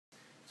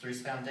Through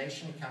his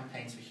foundation, he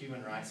campaigns for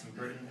human rights in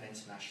Britain and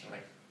internationally.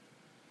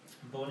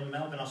 Born in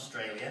Melbourne,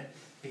 Australia,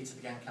 Peter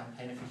began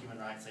campaigning for human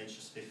rights aged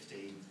just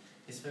 15.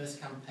 His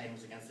first campaign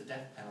was against the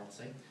death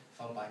penalty,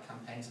 followed by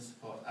campaigns to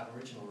support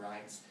Aboriginal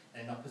rights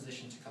and in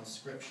opposition to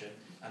conscription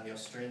and the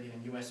Australian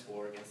and US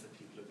war against the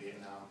people of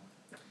Vietnam.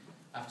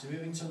 After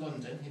moving to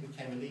London, he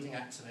became a leading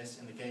activist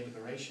in the Gay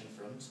Liberation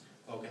Front,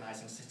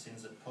 organising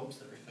sit-ins at pubs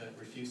that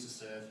refused to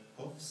serve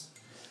puffs,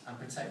 and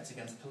protect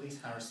against police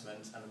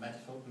harassment and the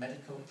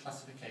medical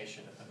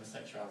classification of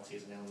homosexuality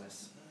as an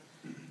illness.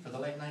 For the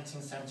late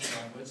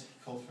 1970s onwards,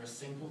 he called for a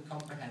single,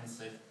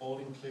 comprehensive,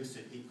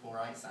 all-inclusive Equal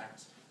Rights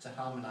Act to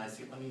harmonise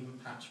the uneven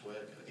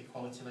patchwork of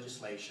equality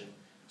legislation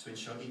to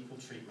ensure equal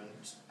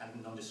treatment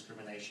and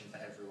non-discrimination for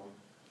everyone.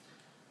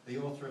 The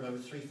author of over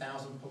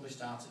 3,000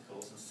 published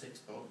articles and 6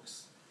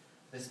 books,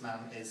 this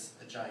man is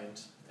a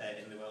giant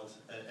in the world,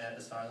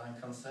 as far as I'm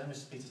concerned.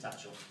 Mr. Peter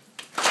Tatchell.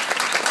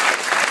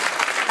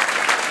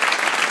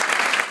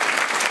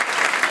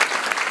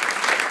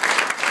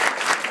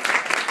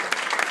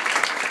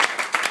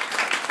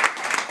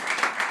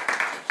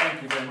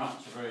 Thank you very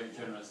much, a very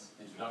generous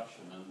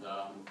introduction, and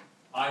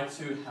I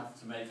too have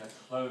to make a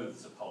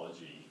clothes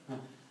apology.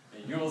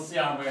 You will see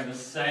I'm wearing the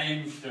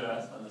same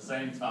shirt and the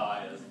same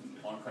tie as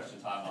on Question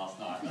Time last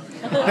night.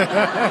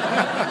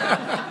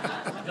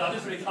 I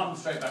just really come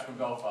straight back from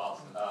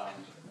Belfast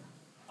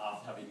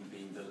after having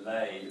been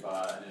delayed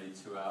by nearly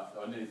 2 hours,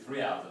 or nearly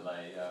 3 hour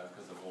delay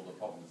because of all the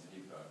problems at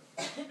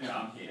Heathrow. You know,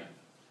 I'm here,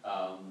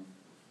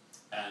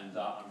 and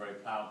I'm very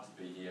proud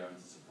to be here and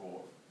to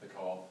support the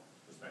co-op,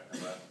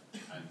 RespectLGBT,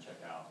 and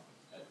check out.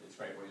 It's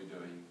great what you're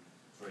doing.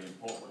 It's very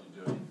important what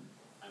you're doing,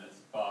 and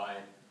it's by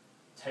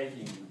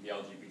taking the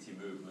LGBT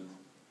movement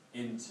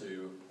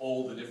into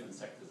all the different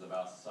sectors of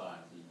our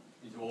society,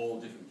 into all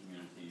different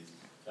communities,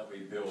 that we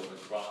build a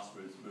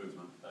grassroots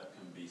movement that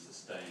can be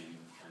sustained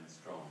and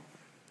strong.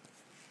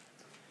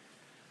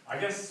 I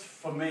guess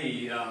for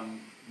me,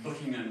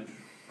 looking and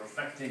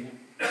reflecting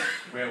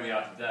where we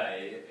are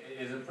today,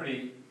 it is a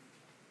pretty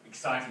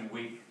exciting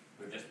week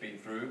we've just been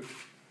through.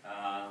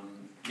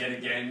 Yet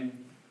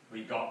again,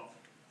 we got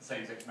the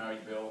same-sex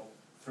marriage bill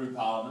through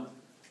Parliament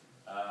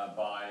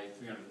by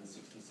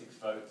 366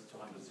 votes to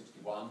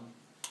 161.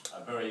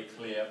 A very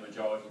clear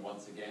majority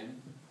once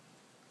again.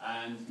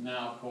 And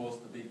now, of course,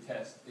 the big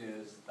test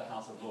is the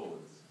House of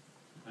Lords.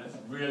 And it's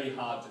really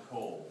hard to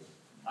call.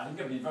 I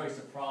think I'd be very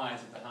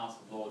surprised if the House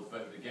of Lords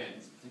voted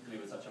against,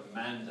 particularly with such a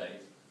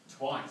mandate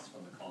twice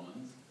from the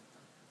Commons.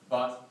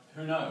 But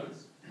who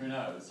knows? Who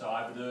knows? So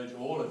I would urge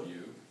all of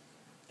you,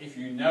 if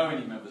you know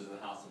any members of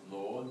the House of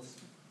Lords,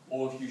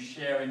 or if you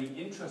share any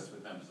interest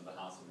with members of the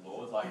House of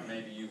Lords, like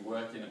maybe you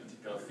work in a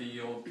particular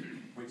field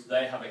which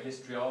they have a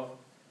history of,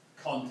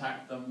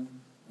 contact them,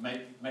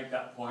 make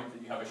that point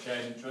that you have a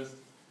shared interest,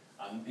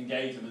 and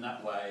engage them in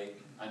that way,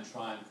 and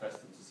try and press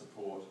them to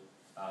support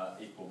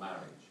equal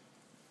marriage.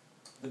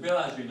 The bill,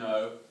 as you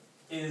know,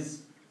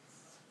 is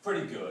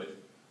pretty good,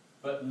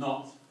 but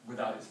not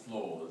without its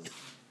flaws.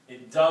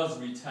 It does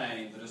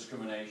retain the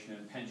discrimination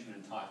in pension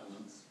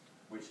entitlements,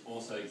 which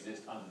also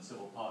exist under the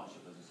civil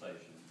partnership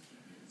legislation.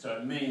 So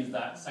it means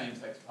that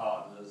same-sex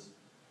partners,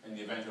 in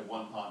the event of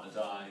one partner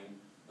dying,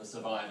 the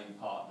surviving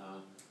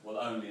partner will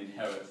only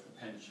inherit the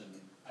pension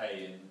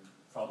pay-in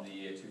from the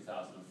year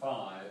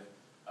 2005,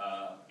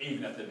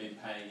 even if they've been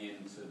paying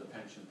into the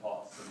pension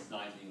pot since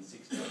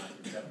 1960 or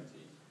 1970.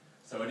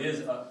 So it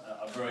is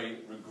a very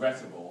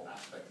regrettable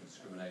aspect of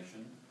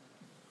discrimination.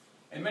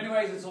 In many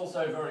ways, it's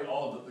also very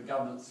odd that the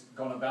government's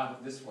gone about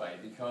it this way,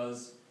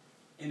 because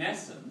in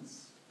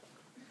essence,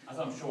 as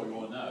I'm sure you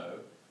all know,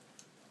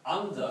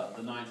 under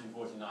the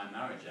 1949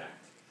 Marriage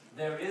Act,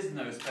 there is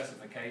no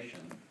specification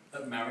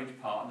that marriage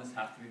partners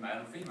have to be male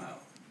and female.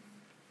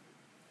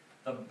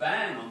 The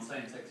ban on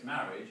same-sex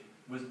marriage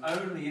was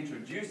only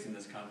introduced in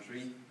this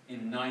country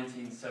in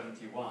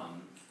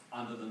 1971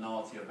 under the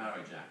Nullity of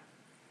Marriage Act.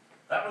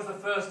 That was the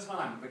first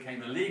time it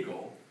became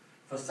illegal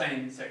for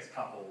same-sex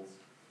couples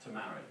to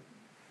marry.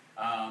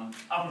 Up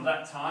until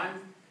that time,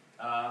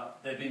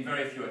 there had been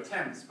very few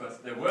attempts,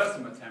 but there were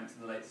some attempts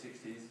in the late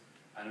 60s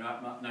and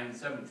about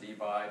 1970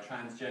 by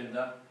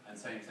transgender and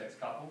same-sex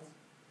couples,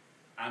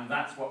 and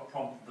that's what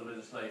prompted the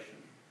legislation.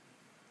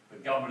 The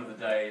government of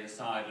the day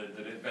decided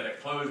that it better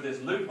close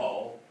this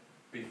loophole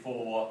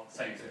before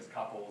same-sex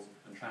couples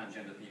and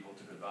transgender people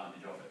took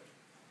advantage of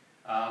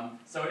it.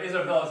 So it is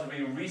a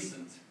relatively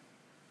recent,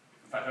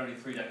 in fact only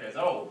 3 decades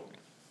old,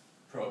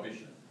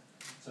 prohibition.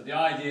 So the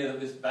idea that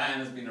this ban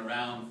has been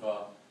around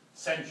for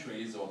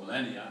centuries or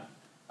millennia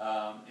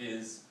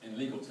is, in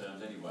legal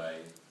terms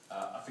anyway,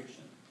 a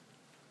fiction.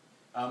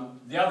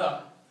 The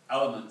other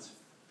element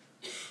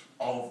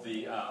of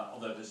the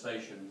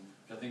legislation,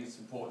 which I think it's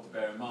important to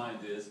bear in mind,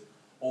 is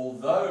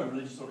although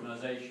religious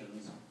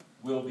organisations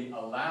will be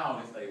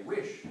allowed, if they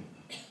wish,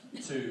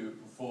 to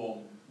perform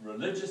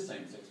religious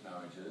same-sex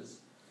marriages,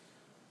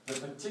 the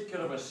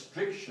particular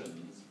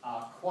restrictions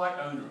are quite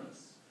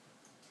onerous,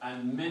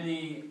 and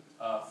many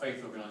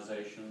faith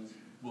organisations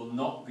will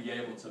not be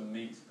able to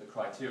meet the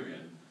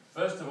criterion.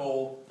 First of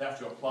all, they have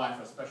to apply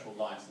for a special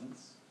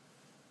licence,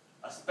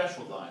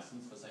 special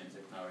license for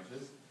same-sex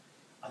marriages.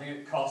 I think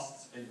it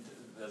costs,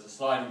 there's a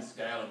sliding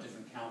scale and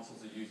different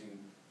councils are using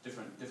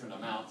different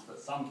amounts, but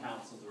some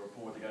councils are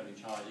reportedly going to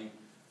be charging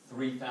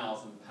 £3,000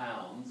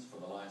 for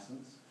the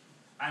license,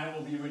 and it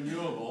will be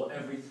renewable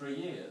every 3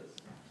 years.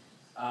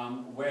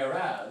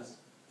 Whereas,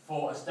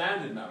 for a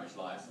standard marriage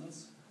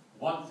license,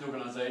 once the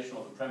organisation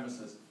or the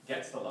premises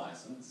gets the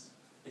license,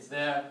 it's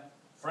there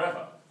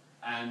forever,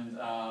 and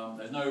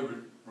there's no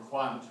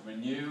requirement to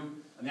renew,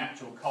 and the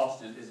actual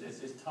cost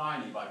is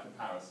tiny by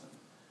comparison.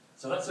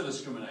 So that's a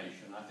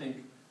discrimination. I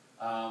think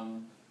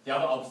the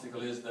other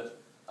obstacle is that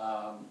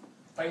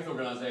faith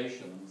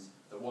organisations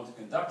that want to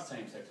conduct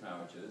same-sex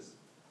marriages,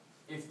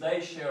 if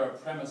they share a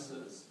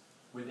premises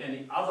with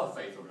any other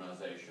faith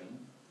organisation,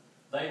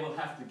 they will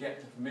have to get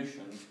the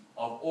permission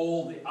of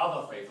all the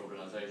other faith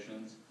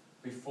organisations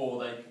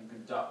before they can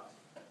conduct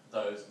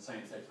those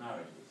same-sex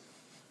marriages.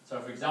 So,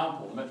 for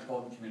example, the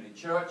Metropolitan Community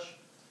Church,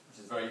 which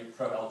is very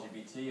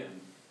pro-LGBT and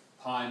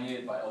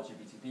pioneered by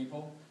LGBT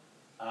people,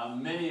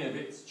 many of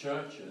its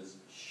churches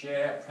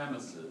share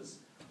premises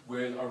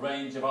with a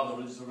range of other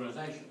religious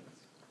organisations.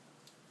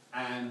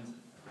 And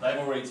they've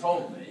already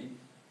told me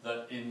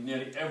that in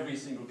nearly every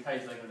single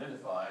case they can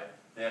identify,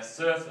 they are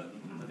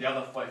certain that the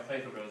other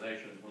faith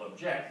organisations will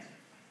object,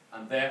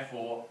 and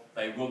therefore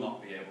they will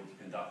not be able to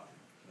conduct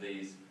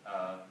these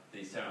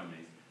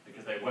ceremonies,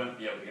 because they won't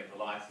be able to get the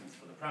licence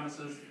for the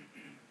premises,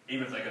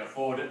 even if they can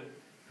afford it,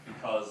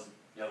 because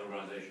the other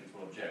organisations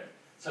will object.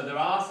 So there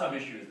are some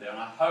issues there, and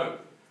I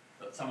hope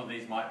that some of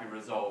these might be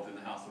resolved in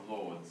the House of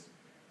Lords,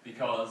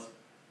 because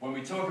when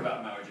we talk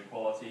about marriage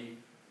equality,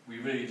 we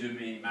really do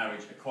mean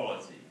marriage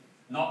equality,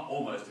 not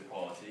almost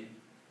equality.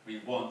 We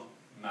want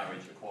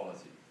marriage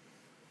equality.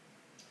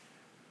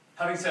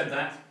 Having said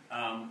that,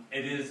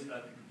 it is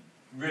a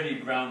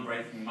really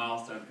groundbreaking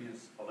milestone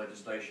piece of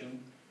legislation,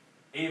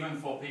 even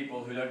for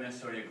people who don't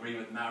necessarily agree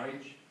with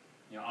marriage.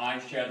 You know, I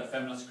share the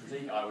feminist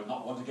critique. I would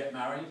not want to get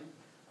married.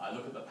 I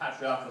look at the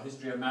patriarchal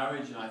history of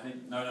marriage and I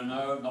think, no, no,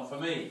 no, not for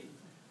me.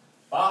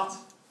 But,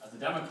 as a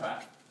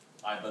Democrat,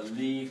 I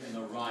believe in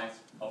the right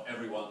of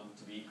everyone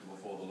to be equal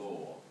before the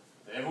law.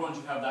 That everyone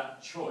should have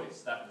that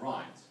choice, that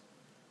right,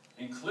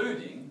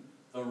 including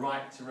the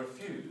right to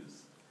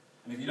refuse.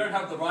 And if you don't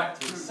have the right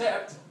to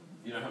accept,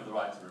 you don't have the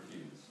right to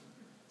refuse.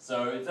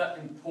 So it's that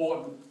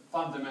important,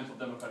 fundamental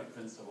democratic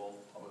principle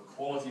of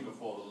equality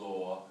before the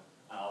law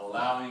and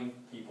allowing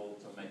people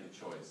to make a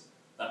choice.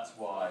 That's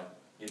why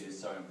it is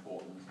so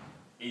important,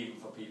 even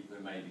for people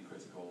who may be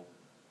critical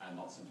and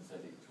not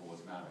sympathetic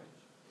towards marriage.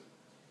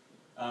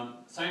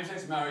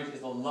 Same-sex marriage is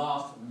the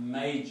last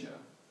major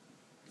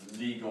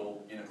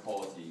legal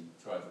inequality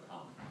to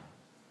overcome.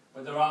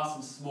 But there are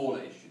some smaller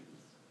issues.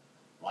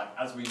 Like,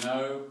 as we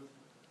know,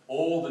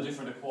 all the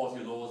different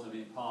equality laws that have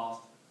been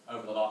passed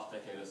over the last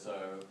decade or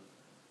so,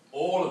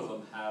 all of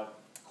them have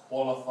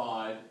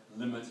qualified,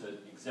 limited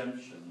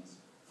exemptions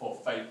for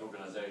faith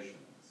organisations.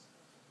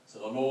 So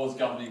the laws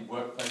governing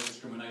workplace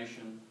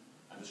discrimination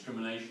and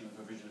discrimination in the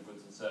provision of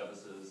goods and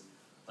services,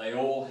 they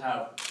all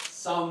have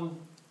some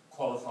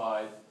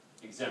qualified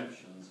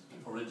exemptions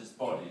for religious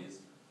bodies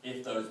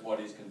if those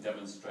bodies can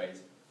demonstrate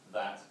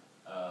that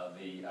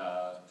the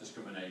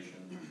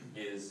discrimination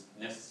is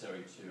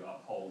necessary to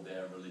uphold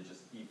their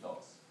religious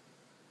ethos.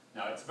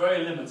 Now, it's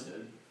very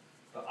limited,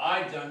 but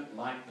I don't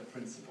like the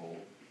principle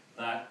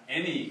that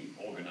any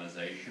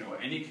organisation or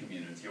any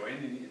community or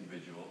any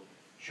individual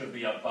should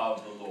be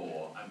above the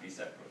law and be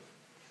separate.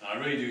 And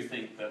I really do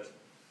think that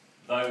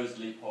those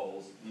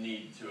loopholes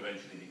need to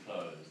eventually be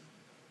closed.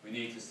 We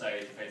need to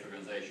say to faith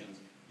organisations,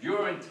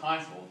 you're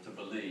entitled to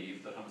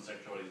believe that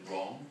homosexuality is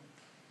wrong.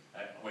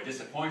 We're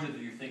disappointed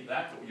that you think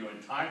that, but you're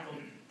entitled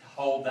to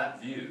hold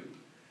that view.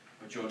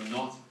 But you're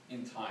not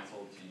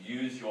entitled to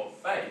use your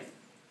faith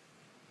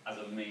as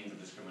a means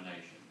of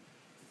discrimination.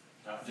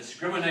 Now,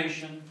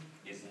 discrimination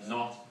is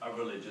not a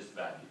religious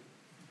value.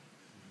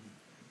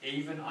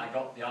 Even I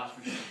got the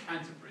Archbishop of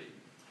Canterbury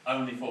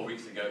only 4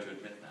 weeks ago to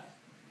admit that.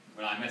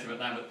 When I met him at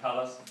Lambeth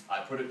Palace, I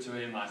put it to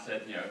him, I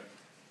said, you know,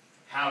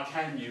 how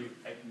can you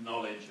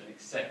acknowledge and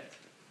accept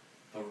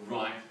the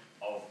right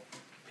of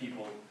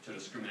people to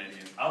discriminate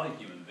against other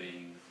human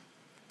beings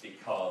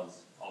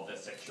because of their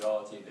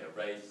sexuality, their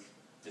race,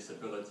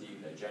 disability,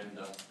 their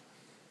gender?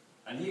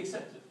 And he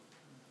accepted,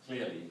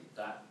 clearly,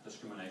 that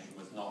discrimination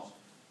was not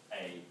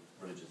a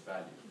religious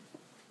value.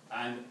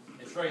 And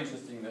it's very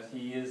interesting that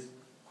he is,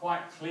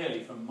 quite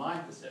clearly, from my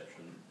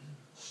perception,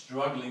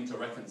 struggling to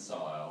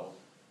reconcile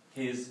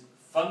his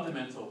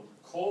fundamental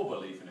core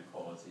belief in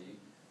equality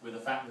with the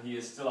fact that he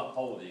is still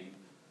upholding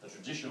the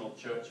traditional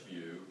church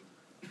view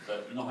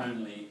that not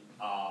only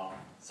are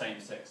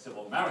same-sex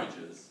civil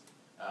marriages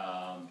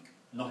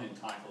not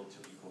entitled to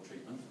equal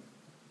treatment,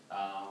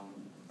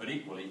 but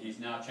equally he's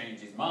now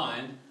changed his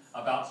mind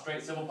about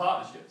straight civil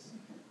partnerships.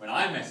 When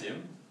I met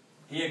him,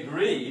 he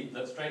agreed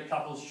that straight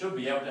couples should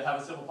be able to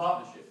have a civil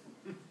partnership.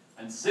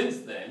 And since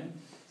then,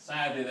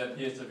 sadly, there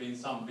appears to have been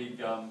some big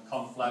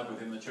conflab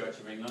within the Church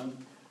of England,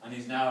 and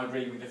he's now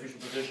agreed with the official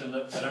position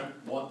that they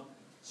don't want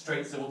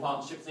straight civil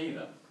partnerships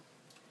either.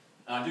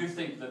 And I do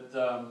think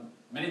that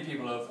many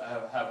people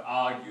have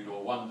argued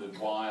or wondered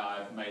why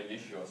I've made an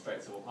issue of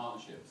straight civil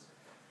partnerships.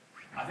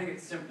 I think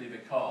it's simply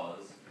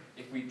because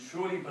if we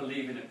truly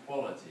believe in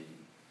equality,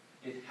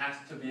 it has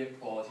to be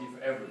equality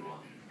for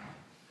everyone.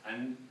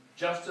 And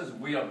just as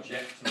we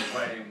object to the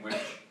way in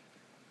which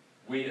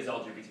we as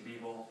LGBT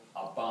people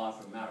are barred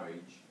from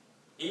marriage,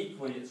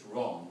 equally it's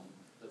wrong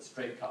that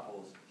straight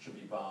couples should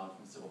be barred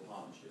from civil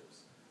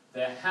partnerships.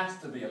 There has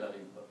to be a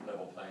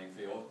level playing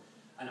field,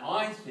 and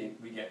I think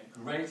we get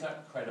greater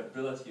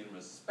credibility and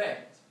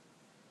respect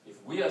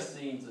if we are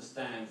seen to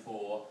stand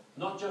for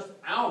not just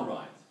our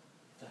right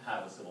to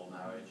have a civil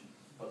marriage,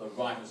 but the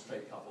right of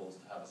straight couples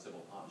to have a civil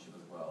partnership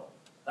as well.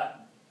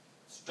 That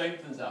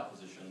strengthens our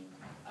position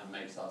and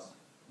makes us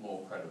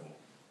more credible.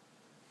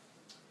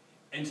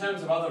 In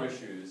terms of other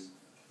issues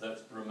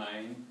that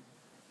remain,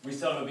 we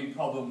still have a big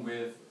problem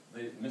with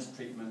the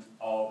mistreatment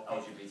of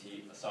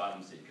LGBT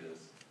asylum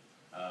seekers.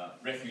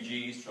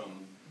 Refugees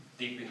from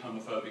deeply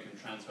homophobic and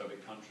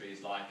transphobic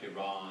countries like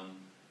Iran,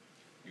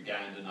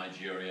 Uganda,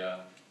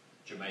 Nigeria,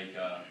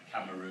 Jamaica,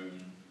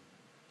 Cameroon,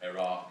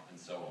 Iraq, and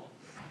so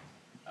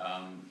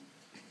on.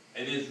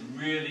 It is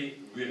really,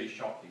 really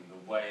shocking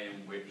the way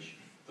in which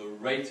the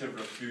rate of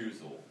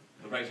refusal,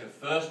 the rate of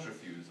first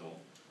refusal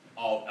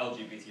of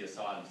LGBT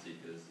asylum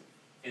seekers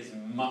is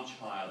much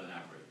higher than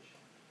average.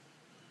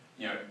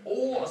 You know,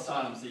 all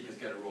asylum seekers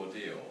get a raw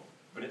deal,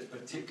 but it's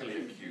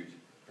particularly acute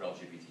for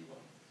LGBT ones.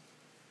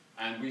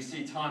 And we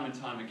see time and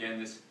time again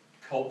this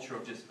culture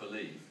of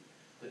disbelief,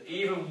 that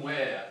even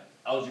where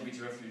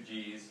LGBT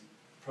refugees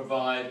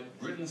provide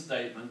written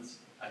statements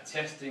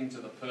attesting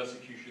to the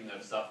persecution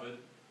they've suffered,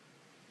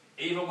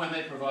 even when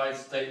they provide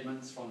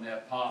statements from their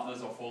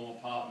partners or former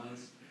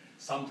partners,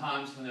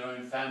 sometimes from their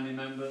own family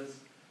members,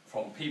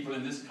 from people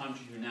in this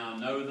country who now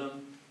know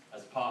them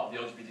as part of the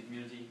LGBT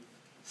community,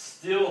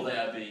 still they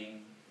are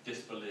being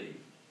disbelieved.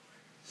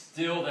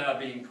 Still they are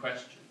being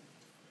questioned.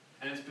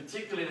 And it's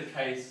particularly the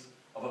case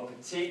of a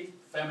petite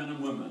feminine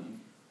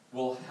woman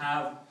will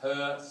have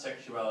her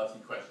sexuality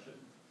questioned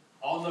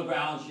on the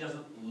grounds she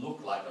doesn't look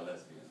like a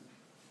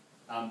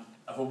lesbian.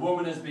 If a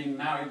woman has been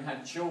married and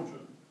had children,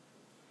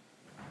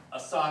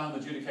 asylum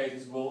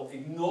adjudicators will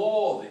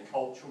ignore the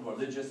cultural,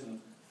 religious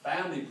and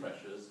family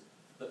pressures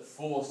that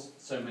force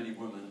so many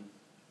women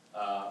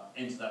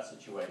into that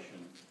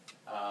situation.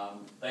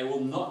 They will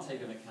not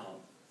take into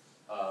account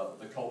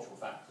the cultural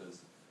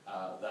factors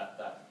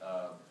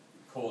that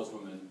cause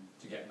women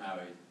to get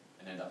married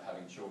and end up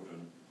having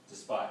children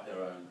despite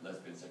their own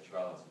lesbian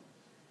sexuality.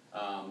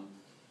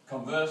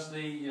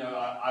 Conversely, you know,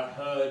 I've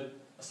heard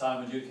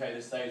asylum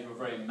adjudicators say to a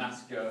very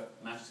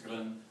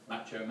masculine,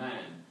 macho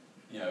man,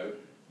 you know,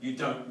 you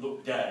don't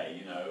look gay,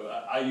 you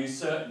know, are you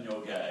certain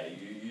you're gay?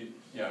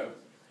 You know,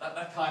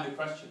 that kind of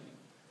questioning.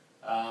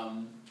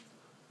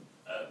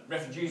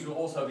 Refugees will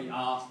also be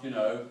asked, you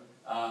know,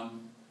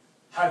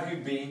 have you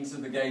been to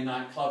the gay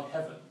nightclub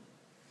Heaven?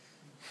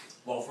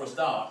 Well, for a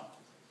start,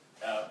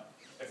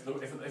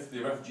 if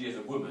the refugee is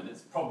a woman,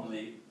 it's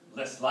probably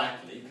less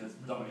likely because it's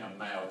predominantly a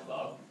male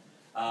club.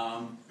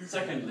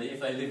 Secondly, if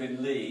they live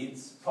in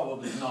Leeds,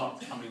 probably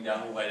not coming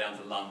down all the way down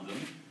to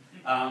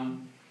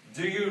London.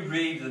 Do you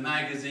read the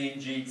magazine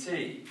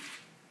GT?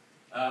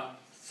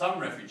 Some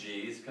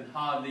refugees can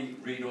hardly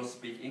read or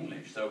speak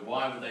English, so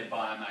why would they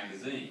buy a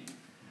magazine?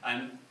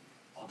 And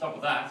on top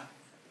of that,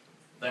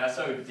 they are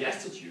so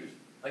destitute,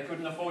 they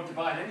couldn't afford to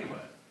buy it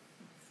anywhere.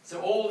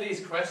 So all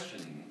these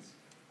questionings,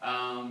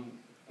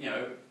 you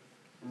know,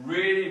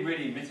 really,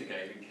 really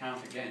mitigate and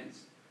count against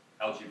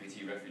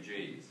LGBT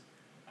refugees.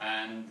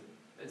 And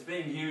it's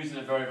being used in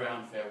a very, very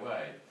unfair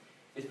way.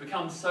 It's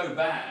become so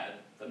bad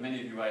that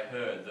many of you, I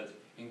heard, that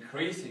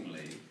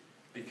increasingly,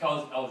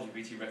 because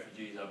LGBT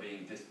refugees are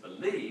being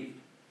disbelieved,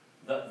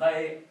 that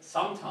they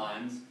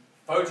sometimes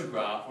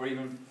photograph or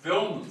even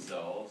film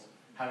themselves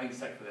having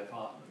sex with their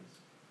partners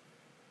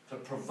to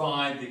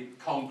provide the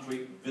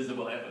concrete,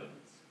 visible evidence.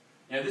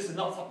 You know, this is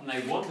not something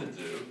they want to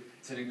do.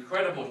 It's an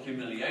incredible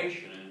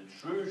humiliation and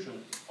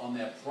intrusion on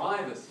their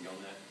privacy, on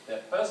their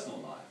personal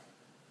life.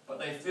 But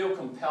they feel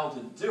compelled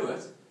to do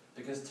it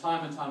because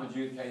time and time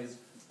adjudicators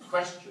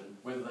question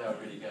whether they are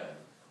really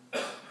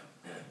gay.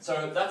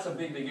 So that's a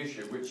big, big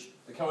issue which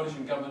the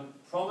coalition government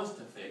promised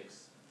to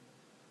fix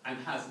and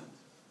hasn't.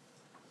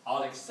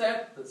 I'll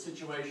accept that the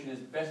situation is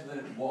better than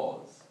it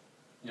was.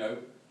 You know,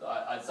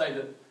 I'd say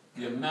that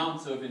the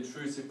amount of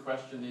intrusive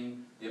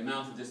questioning, the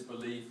amount of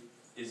disbelief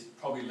is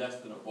probably less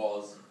than it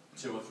was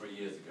 2 or 3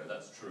 years ago.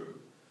 That's true.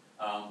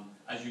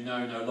 As you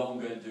know, no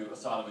longer do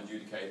asylum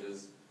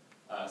adjudicators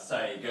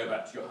say, go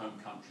back to your home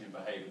country and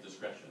behave with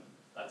discretion.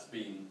 That's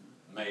been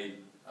made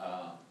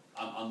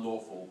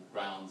unlawful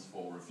grounds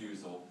for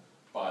refusal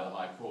by the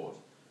High Court.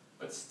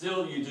 But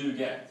still you do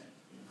get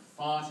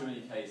far too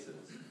many cases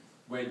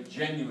where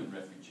genuine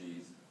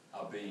refugees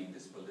are being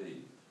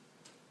disbelieved.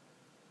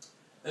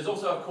 There's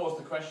also, of course,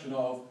 the question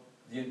of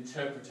the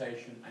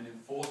interpretation and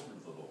enforcement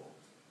of the law.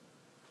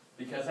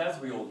 Because as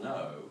we all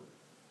know,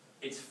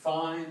 it's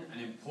fine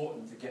and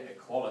important to get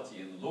equality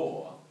in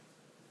law,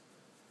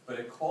 but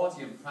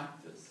equality in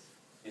practice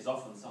is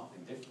often something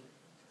different.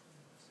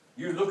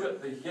 You look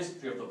at the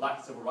history of the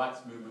black civil rights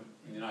movement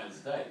in the United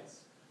States,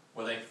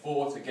 where they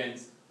fought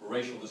against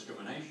racial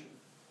discrimination.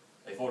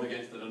 They fought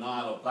against the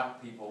denial of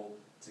black people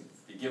to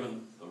be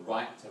given the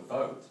right to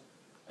vote.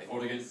 They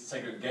fought against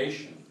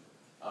segregation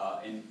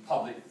in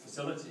public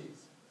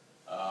facilities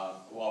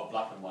of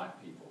black and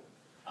white people.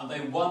 And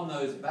they won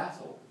those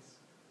battles.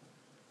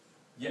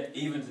 Yet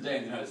even today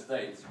in the United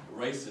States,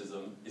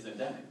 racism is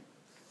endemic.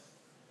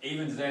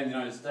 Even today in the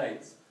United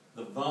States,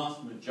 the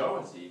vast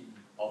majority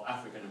of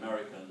African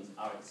Americans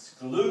are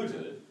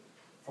excluded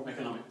from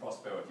economic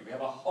prosperity. We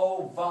have a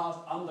whole vast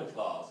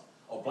underclass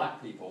of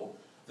black people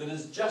that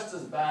is just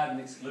as bad and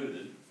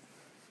excluded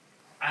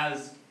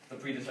as the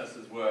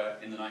predecessors were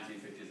in the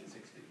 1950s and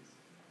 60s.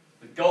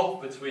 The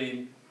gulf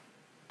between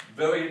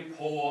very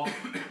poor,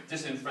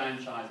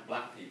 disenfranchised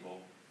black people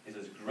is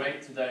as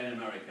great today in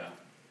America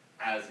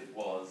as it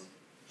was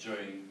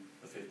during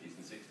the 50s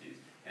and 60s.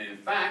 And in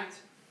fact,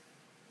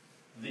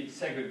 the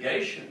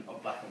segregation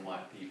of black and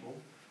white people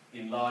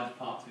in large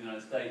parts of the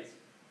United States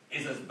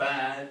is as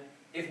bad,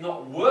 if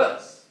not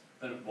worse,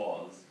 than it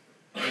was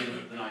in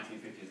the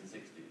 1950s and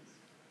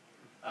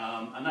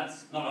 60s. And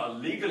that's not a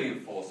legally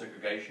enforced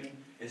segregation,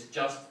 it's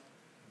just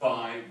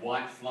by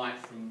white flight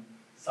from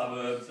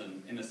suburbs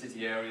and inner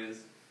city areas.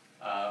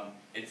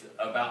 It's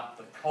about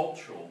the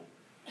cultural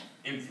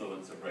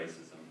influence of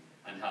racism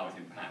and how it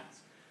impacts.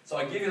 So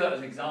I give you that as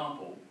an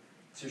example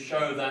to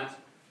show that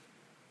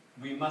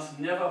we must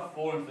never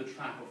fall into the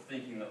trap of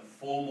thinking that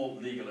formal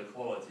legal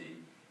equality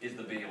is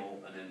the be-all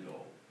and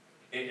end-all.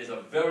 It is a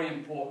very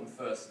important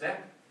first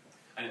step,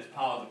 and it's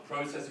part of the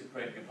process of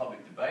creating a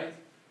public debate.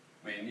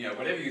 I mean, you know,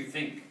 whatever you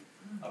think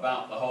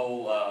about the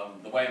whole,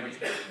 the way in which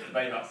the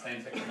debate about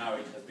same-sex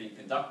marriage has been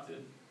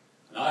conducted,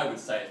 and I would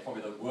say it's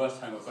probably the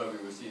worst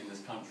homophobia we've seen in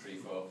this country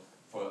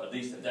for at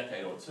least a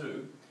decade or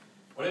two.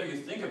 Whatever you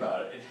think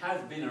about it, it has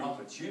been an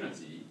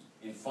opportunity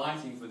in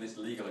fighting for this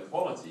legal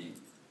equality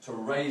to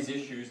raise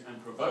issues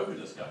and provoke a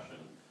discussion,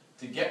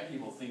 to get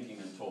people thinking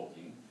and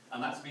talking,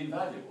 and that's been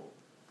valuable.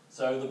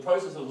 So the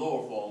process of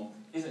law reform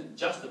isn't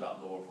just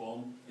about law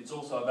reform, it's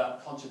also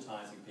about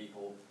conscientizing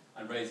people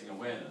and raising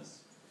awareness.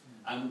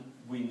 And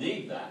we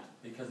need that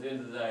because at the end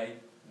of the day,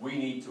 we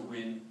need to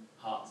win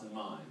hearts and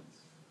minds.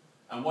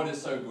 And what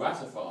is so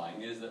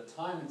gratifying is that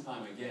time and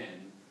time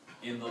again,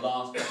 in the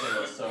last decade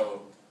or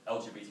so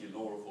of LGBT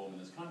law reform in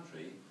this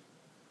country,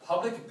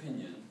 public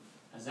opinion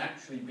has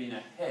actually been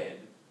ahead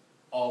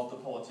of the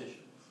politicians.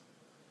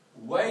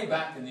 Way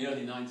back in the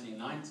early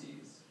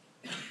 1990s,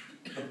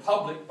 the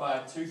public, by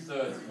a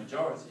 2/3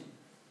 majority,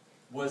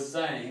 was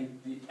saying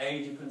the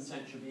age of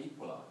consent should be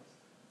equalised.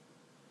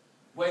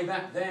 Way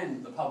back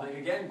then, the public,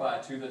 again by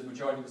a 2/3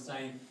 majority, was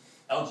saying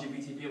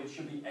LGBT people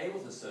should be able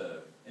to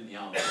serve in the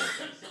armed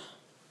forces.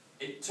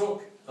 It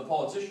took the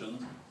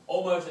politicians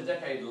almost a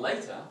decade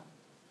later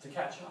to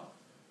catch up.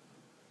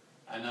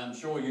 And I'm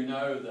sure you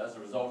know that as a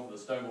result of the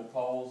Stonewall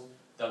polls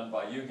done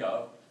by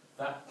YouGov,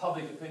 that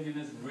public opinion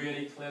is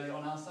really clearly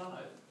on our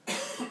side.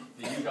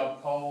 The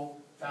YouGov poll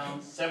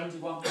found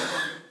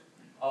 71%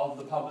 of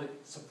the public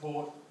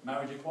support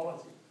marriage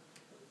equality,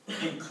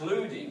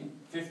 including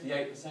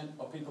 58%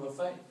 of people of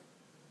faith.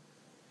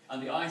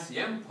 And the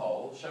ICM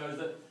poll shows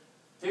that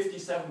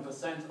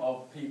 57%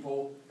 of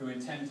people who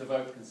intend to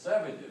vote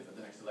Conservative at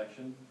the next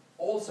election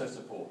also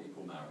support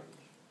equal marriage.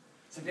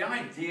 So the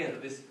idea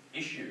that this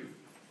issue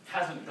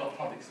hasn't got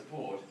public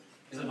support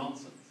is a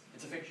nonsense.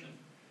 It's a fiction.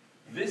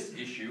 This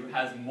issue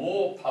has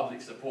more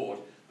public support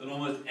than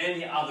almost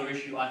any other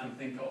issue I can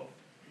think of.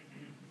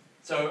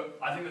 So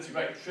I think that's a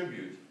great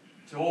tribute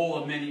to all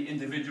the many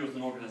individuals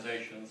and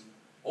organisations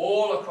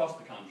all across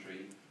the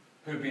country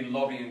who've been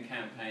lobbying and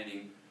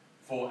campaigning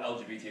for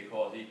LGBT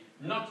equality,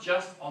 not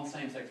just on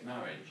same-sex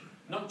marriage,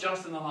 not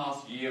just in the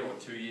last year or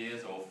 2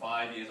 years or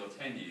 5 years or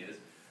 10 years,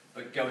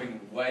 but going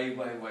way,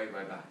 way, way,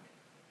 way back.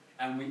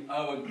 And we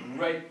owe a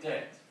great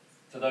debt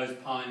to those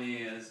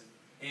pioneers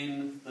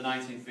in the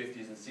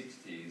 1950s and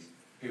 60s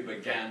who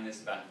began this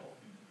battle.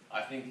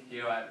 I think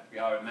here we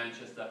are in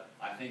Manchester,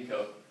 I think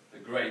of the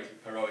great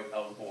heroic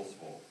Ellen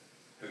Horsfall,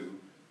 who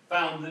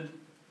founded,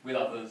 with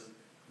others,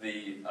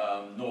 the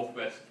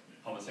Northwest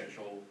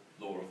Homosexual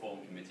Law Reform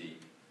Committee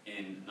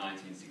in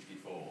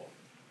 1964.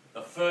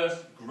 The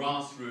first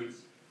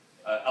grassroots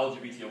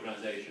LGBT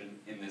organisation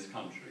in this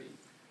country.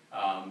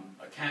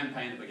 A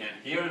campaign that began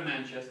here in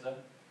Manchester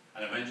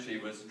and eventually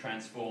was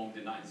transformed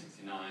in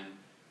 1969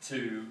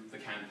 to the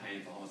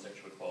Campaign for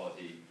Homosexual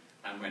Equality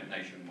and went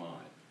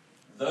nationwide.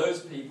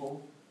 Those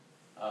people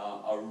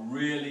are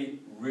really,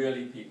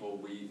 really people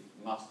we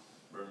must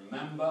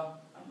remember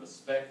and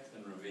respect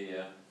and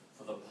revere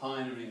for the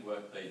pioneering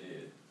work they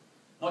did.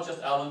 Not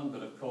just Alan,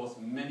 but of course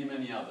many,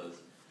 many others.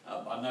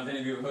 I don't know if any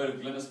of you have heard of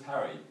Glynis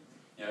Parry,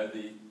 you know,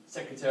 the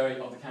secretary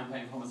of the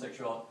Campaign for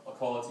Homosexual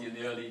Equality in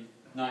the early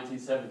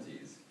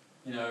 1970s.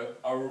 You know,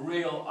 a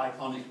real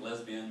iconic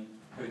lesbian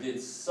who did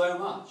so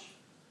much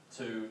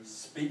to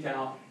speak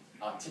out,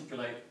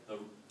 articulate the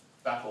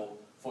battle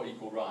for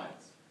equal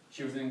rights.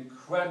 She was an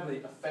incredibly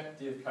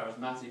effective,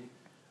 charismatic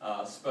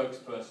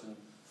spokesperson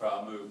for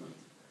our movement.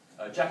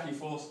 Jackie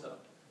Forster,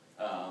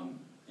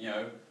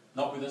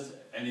 not with us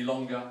any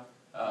longer,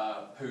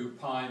 who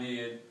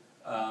pioneered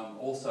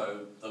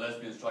also the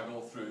lesbian struggle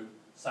through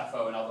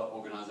Sappho and other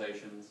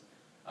organisations.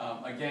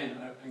 Again,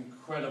 an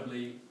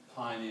incredibly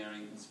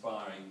pioneering,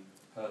 inspiring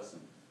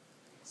person.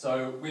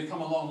 So we've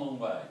come a long, long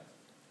way.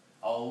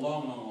 A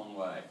long, long, long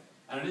way.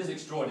 And it is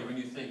extraordinary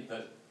when you think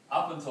that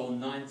up until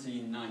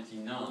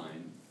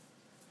 1999,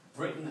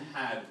 Britain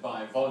had,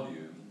 by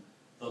volume,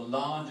 the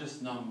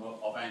largest number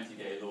of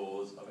anti-gay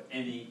laws of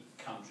any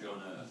country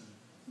on earth.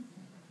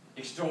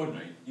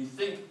 Extraordinary.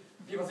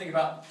 People think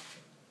about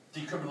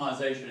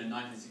decriminalisation in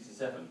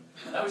 1967.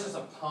 That was just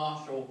a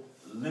partial,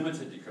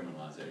 limited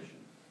decriminalisation.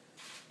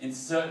 In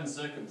certain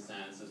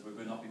circumstances, we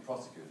would not be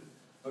prosecuted.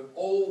 But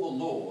all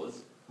the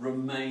laws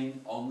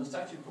remain on the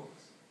statute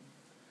books.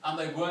 And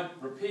they weren't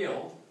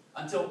repealed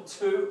until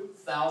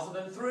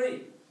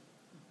 2003.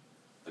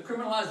 The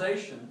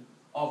criminalisation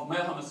of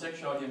male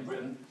homosexuality in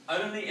Britain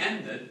only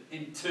ended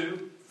in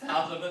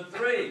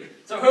 2003.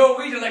 So who are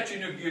we to lecture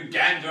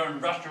Uganda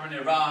and Russia and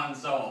Iran and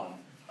so on?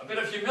 A bit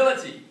of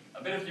humility,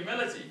 a bit of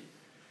humility.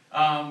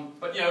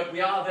 But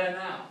we are there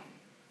now.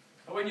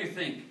 But when you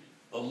think,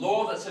 the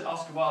law that sent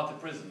Oscar Wilde to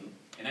prison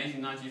in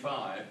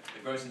 1895,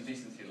 the Gross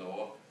Indecency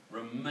Law,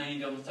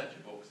 remained on the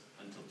statute books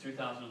until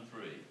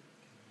 2003,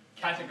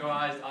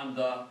 categorised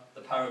under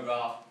the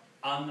paragraph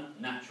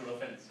unnatural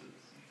offences.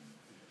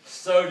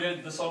 So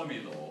did the sodomy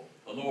law,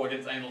 the law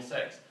against anal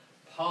sex,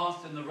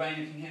 passed in the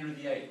reign of King Henry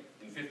VIII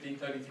in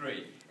 1533.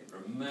 It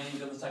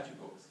remained on the statute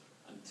books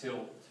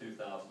until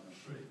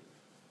 2003.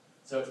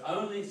 So it's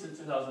only since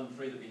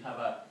 2003 that we have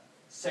a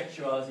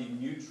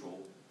sexuality-neutral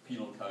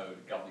penal code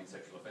governing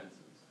sexual offences.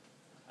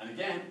 And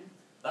again,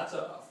 that's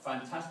a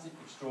fantastic,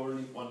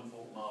 extraordinary,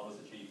 wonderful, marvellous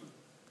achievement.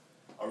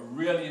 A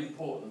really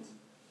important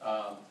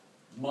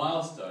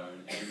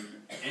milestone in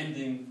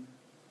ending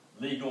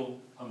legal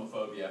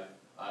homophobia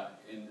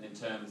in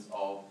terms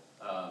of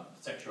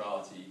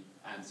sexuality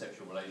and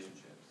sexual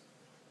relationships.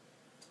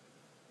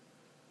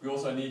 We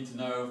also need to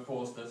know, of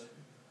course, that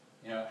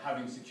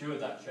having secured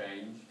that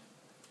change,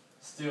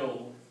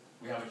 still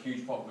we have a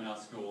huge problem in our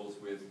schools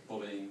with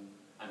bullying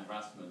and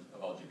harassment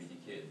of LGBT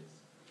kids,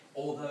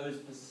 or those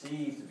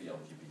perceived to be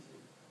LGBT.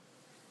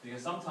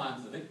 Because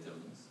sometimes the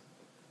victims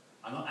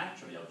are not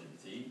actually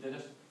LGBT, they're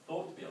just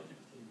thought to be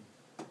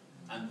LGBT.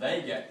 And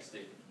they get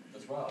stick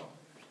as well.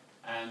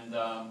 And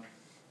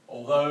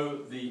although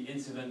the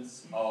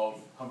incidence of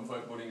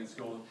homophobic bullying in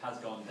schools has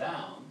gone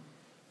down,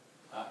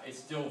 it's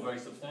still very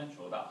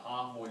substantial. About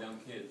half more young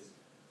kids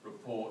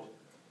report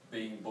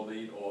being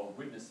bullied or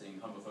witnessing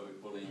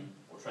homophobic bullying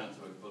or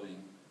transphobic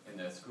bullying in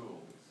their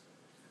schools.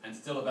 And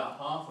still about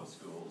half of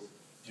schools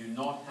do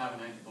not have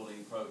an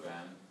anti-bullying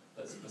program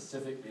that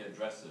specifically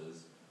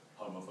addresses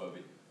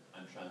homophobic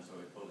and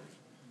transphobic bullying.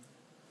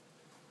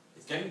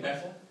 It's getting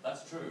better,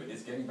 that's true, it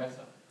is getting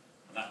better.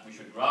 And that we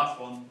should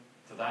grasp on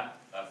to that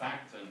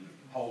fact and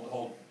hold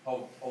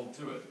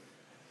to it.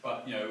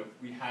 But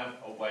we have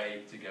a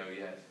way to go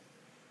yet.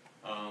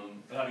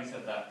 But having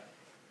said that,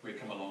 we've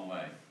come a long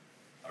way.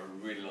 A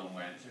really long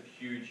way. And it's a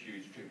huge,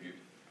 huge tribute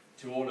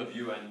to all of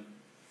you and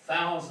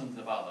thousands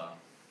of other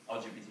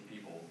LGBT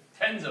people,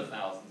 tens of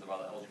thousands of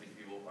other LGBT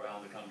people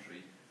around the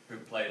country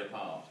who've played a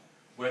part.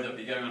 Whether it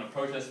be going on a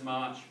protest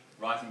march,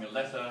 writing a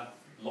letter,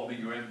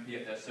 lobbying your MP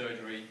at their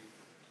surgery,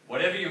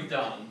 whatever you've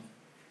done,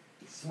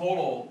 small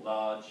or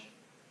large,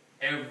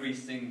 every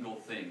single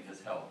thing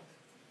has helped.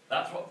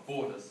 That's what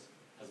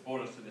has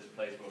brought us to this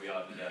place where we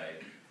are today.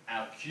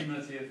 Our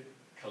cumulative,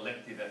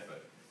 collective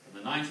effort.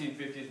 From the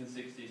 1950s and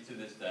 60s to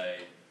this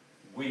day,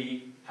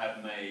 we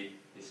have made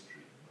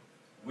history.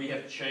 We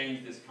have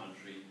changed this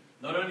country,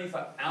 not only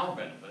for our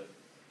benefit,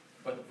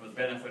 but for the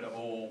benefit of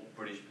all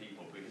British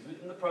people. Because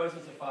in the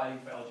process of fighting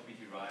for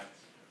LGBT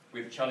rights,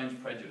 we've challenged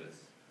prejudice,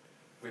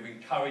 we've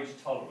encouraged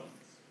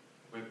tolerance,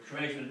 we've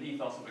created an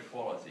ethos of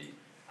equality,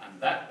 and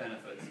that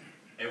benefits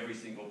every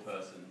single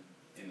person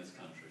in this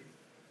country.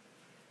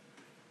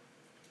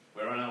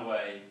 We're on our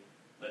way.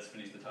 Let's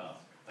finish the task.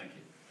 Thank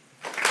you.